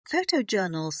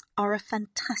Photojournals are a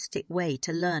fantastic way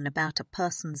to learn about a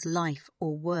person's life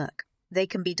or work. They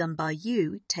can be done by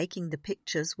you taking the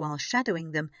pictures while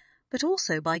shadowing them, but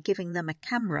also by giving them a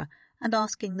camera and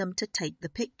asking them to take the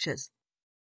pictures.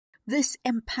 This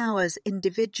empowers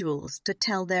individuals to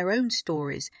tell their own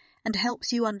stories and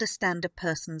helps you understand a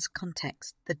person's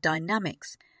context, the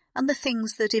dynamics, and the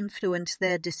things that influence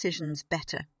their decisions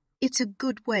better. It's a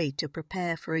good way to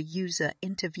prepare for a user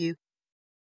interview.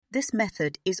 This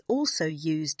method is also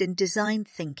used in design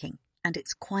thinking, and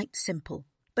it's quite simple,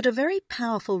 but a very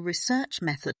powerful research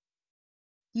method.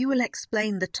 You will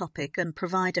explain the topic and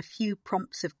provide a few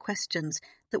prompts of questions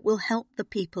that will help the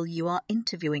people you are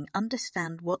interviewing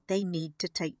understand what they need to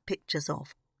take pictures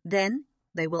of. Then,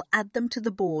 they will add them to the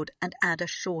board and add a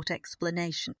short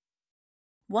explanation.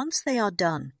 Once they are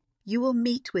done, you will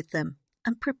meet with them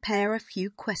and prepare a few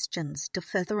questions to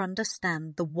further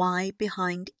understand the why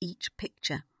behind each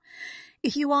picture.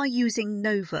 If you are using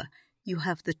Nova, you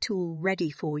have the tool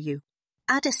ready for you.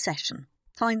 Add a session,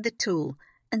 find the tool,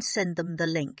 and send them the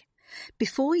link.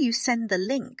 Before you send the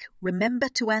link, remember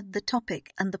to add the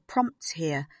topic and the prompts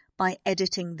here by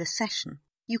editing the session.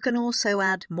 You can also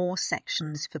add more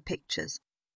sections for pictures.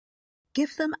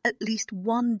 Give them at least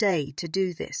 1 day to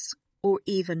do this, or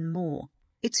even more.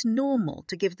 It's normal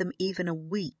to give them even a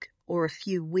week or a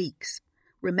few weeks.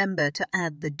 Remember to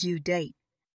add the due date.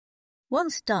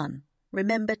 Once done,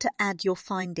 remember to add your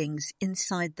findings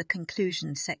inside the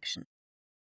conclusion section.